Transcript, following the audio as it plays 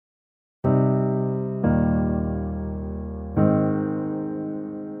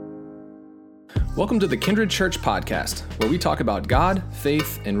Welcome to the Kindred Church podcast, where we talk about God,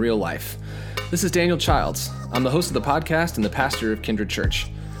 faith, and real life. This is Daniel Childs. I'm the host of the podcast and the pastor of Kindred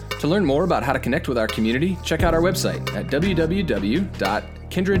Church. To learn more about how to connect with our community, check out our website at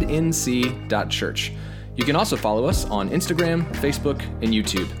www.kindrednc.church. You can also follow us on Instagram, Facebook, and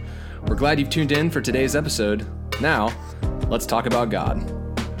YouTube. We're glad you've tuned in for today's episode. Now, let's talk about God.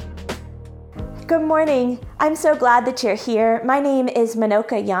 Good morning. I'm so glad that you're here. My name is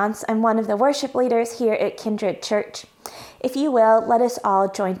Manoka Yance. I'm one of the worship leaders here at Kindred Church. If you will, let us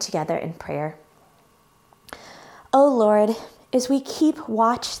all join together in prayer. O Lord, as we keep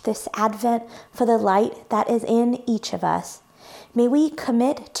watch this Advent for the light that is in each of us, may we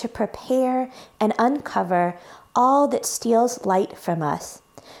commit to prepare and uncover all that steals light from us,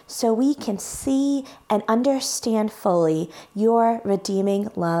 so we can see and understand fully your redeeming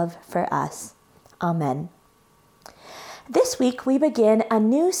love for us. Amen. This week, we begin a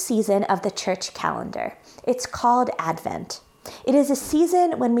new season of the church calendar. It's called Advent. It is a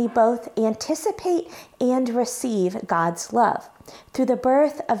season when we both anticipate and receive God's love through the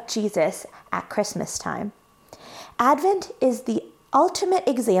birth of Jesus at Christmas time. Advent is the ultimate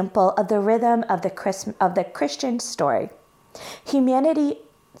example of the rhythm of the Christian story. Humanity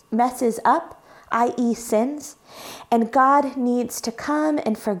messes up, i.e. sins, and God needs to come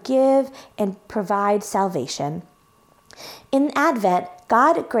and forgive and provide salvation. In Advent,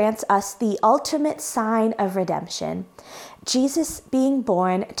 God grants us the ultimate sign of redemption, Jesus being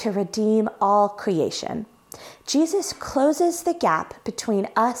born to redeem all creation. Jesus closes the gap between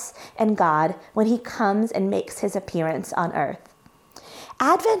us and God when he comes and makes his appearance on earth.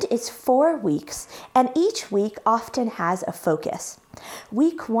 Advent is 4 weeks, and each week often has a focus.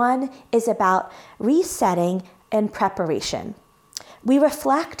 Week 1 is about resetting and preparation. We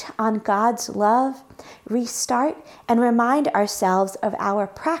reflect on God's love, restart, and remind ourselves of our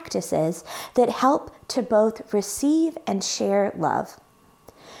practices that help to both receive and share love.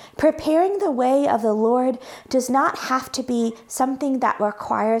 Preparing the way of the Lord does not have to be something that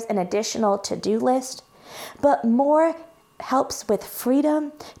requires an additional to-do list, but more helps with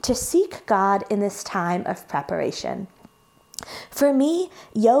freedom to seek God in this time of preparation. For me,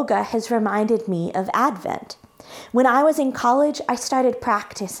 yoga has reminded me of Advent. When I was in college, I started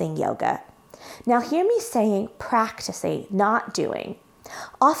practicing yoga. Now hear me saying practicing, not doing.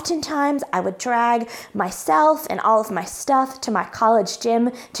 Oftentimes, I would drag myself and all of my stuff to my college gym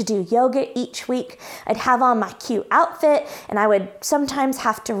to do yoga each week. I'd have on my cute outfit, and I would sometimes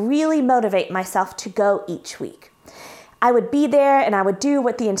have to really motivate myself to go each week. I would be there and I would do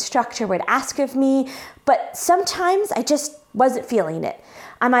what the instructor would ask of me, but sometimes I just wasn't feeling it.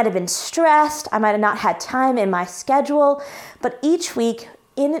 I might have been stressed, I might have not had time in my schedule, but each week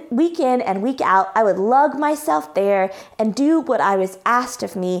in and week out, I would lug myself there and do what I was asked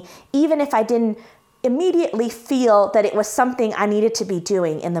of me, even if I didn't immediately feel that it was something I needed to be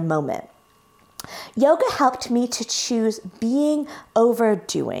doing in the moment. Yoga helped me to choose being over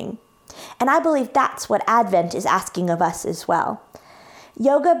doing. And I believe that's what Advent is asking of us as well.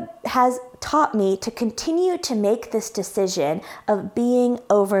 Yoga has taught me to continue to make this decision of being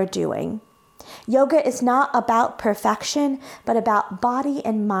overdoing. Yoga is not about perfection, but about body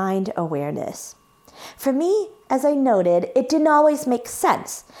and mind awareness. For me, as I noted, it didn't always make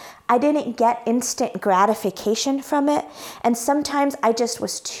sense. I didn't get instant gratification from it, and sometimes I just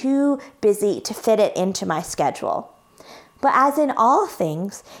was too busy to fit it into my schedule. But as in all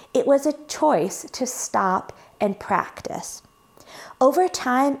things, it was a choice to stop and practice. Over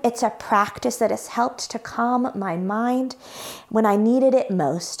time, it's a practice that has helped to calm my mind when I needed it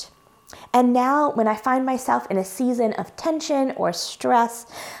most. And now, when I find myself in a season of tension or stress,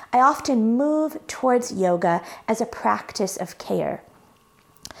 I often move towards yoga as a practice of care.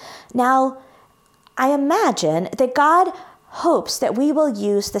 Now, I imagine that God hopes that we will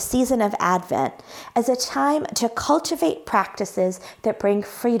use the season of Advent as a time to cultivate practices that bring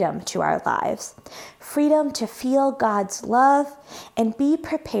freedom to our lives. Freedom to feel God's love and be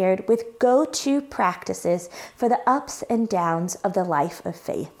prepared with go-to practices for the ups and downs of the life of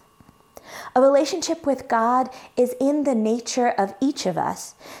faith. A relationship with God is in the nature of each of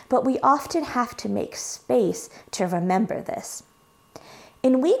us, but we often have to make space to remember this.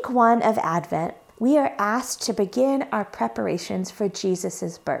 In week 1 of Advent, we are asked to begin our preparations for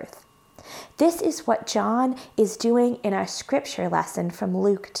Jesus' birth. This is what John is doing in our scripture lesson from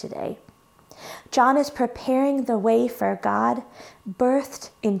Luke today. John is preparing the way for God, birthed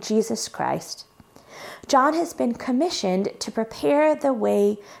in Jesus Christ. John has been commissioned to prepare the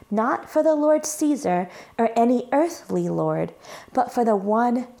way not for the Lord Caesar or any earthly lord, but for the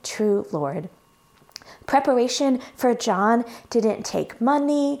one true Lord. Preparation for John didn't take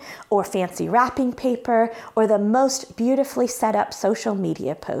money or fancy wrapping paper or the most beautifully set up social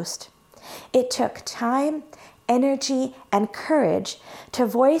media post. It took time, energy, and courage to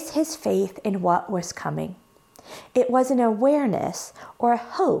voice his faith in what was coming. It was an awareness or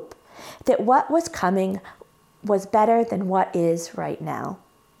hope that what was coming was better than what is right now.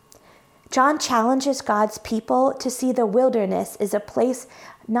 John challenges God's people to see the wilderness as a place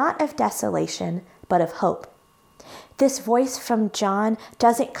not of desolation, but of hope. This voice from John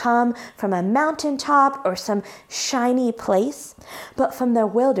doesn't come from a mountaintop or some shiny place, but from the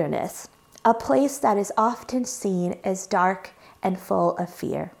wilderness, a place that is often seen as dark and full of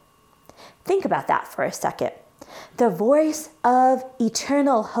fear. Think about that for a second. The voice of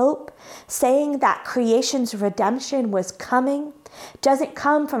eternal hope, saying that creation's redemption was coming, doesn't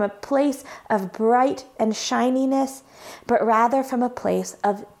come from a place of bright and shininess, but rather from a place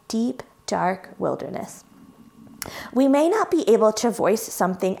of deep, dark wilderness. We may not be able to voice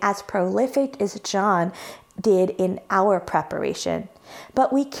something as prolific as John did in our preparation,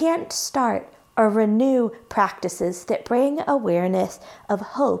 but we can't start or renew practices that bring awareness of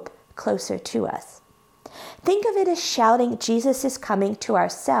hope closer to us. Think of it as shouting Jesus is coming to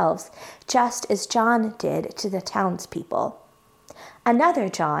ourselves, just as John did to the townspeople. Another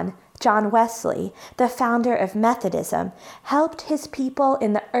John, John Wesley, the founder of Methodism, helped his people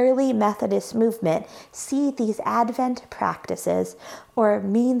in the early Methodist movement see these Advent practices, or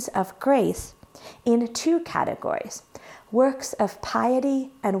means of grace, in two categories: works of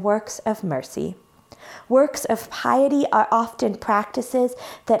piety and works of mercy. Works of piety are often practices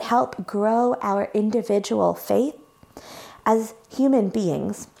that help grow our individual faith as human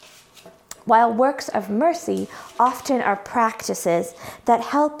beings, while works of mercy often are practices that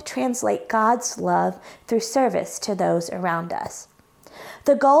help translate God's love through service to those around us.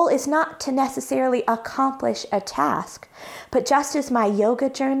 The goal is not to necessarily accomplish a task, but just as my yoga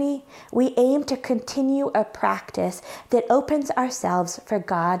journey, we aim to continue a practice that opens ourselves for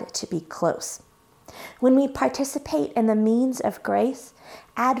God to be close. When we participate in the means of grace,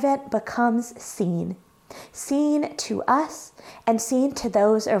 Advent becomes seen to us and seen to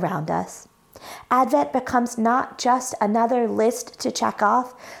those around us. Advent becomes not just another list to check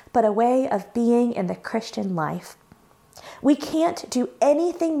off, but a way of being in the Christian life. We can't do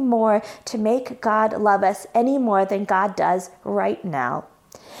anything more to make God love us any more than God does right now.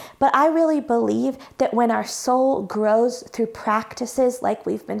 But I really believe that when our soul grows through practices like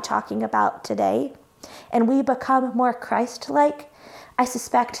we've been talking about today, and we become more Christ-like, I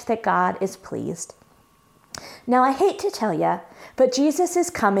suspect that God is pleased. Now, I hate to tell you, but Jesus is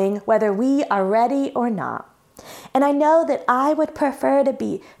coming whether we are ready or not. And I know that I would prefer to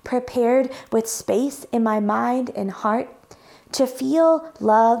be prepared with space in my mind and heart to feel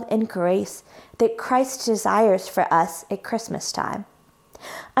love and grace that Christ desires for us at Christmas time.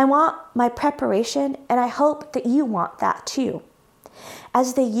 I want my preparation, and I hope that you want that too.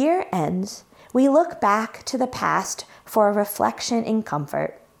 As the year ends, we look back to the past for reflection and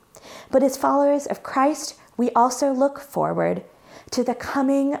comfort. But as followers of Christ, we also look forward to the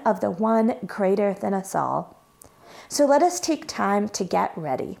coming of the one greater than us all. So let us take time to get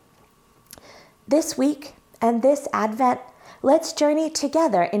ready. This week and this Advent, let's journey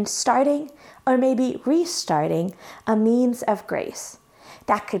together in starting or maybe restarting a means of grace.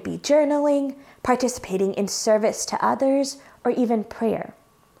 That could be journaling, participating in service to others, or even prayer.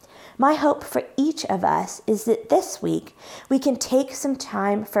 My hope for each of us is that this week we can take some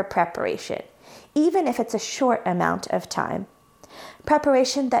time for preparation, even if it's a short amount of time.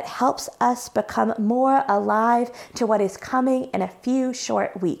 Preparation that helps us become more alive to what is coming in a few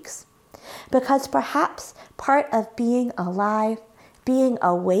short weeks. Because perhaps part of being alive, being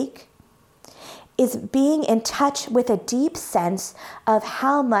awake, is being in touch with a deep sense of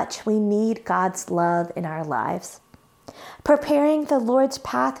how much we need God's love in our lives. Preparing the Lord's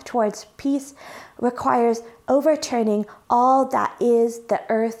path towards peace requires overturning all that is the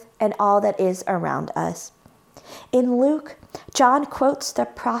earth and all that is around us. In Luke, John quotes the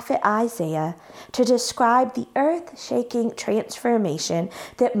prophet Isaiah to describe the earth-shaking transformation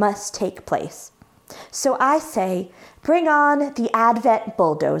that must take place. So I say, bring on the Advent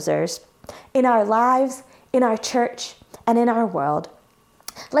bulldozers in our lives, in our church, and in our world.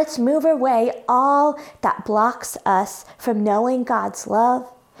 Let's move away all that blocks us from knowing God's love,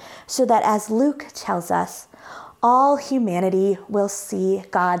 so that as Luke tells us, all humanity will see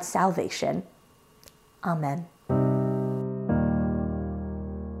God's salvation. Amen.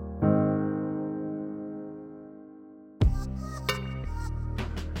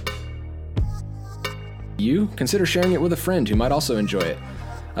 Consider sharing it with a friend who might also enjoy it.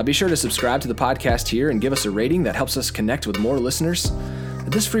 Be sure to subscribe to the podcast here and give us a rating that helps us connect with more listeners.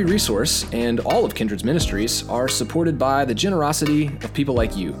 This free resource and all of Kindred's ministries are supported by the generosity of people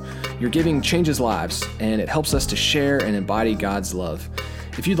like you. Your giving changes lives, and it helps us to share and embody God's love.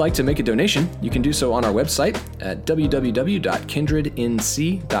 If you'd like to make a donation, you can do so on our website at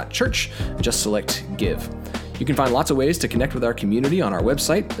www.kindrednc.church and just select Give. You can find lots of ways to connect with our community on our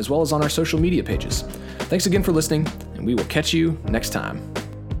website as well as on our social media pages. Thanks again for listening, and we will catch you next time.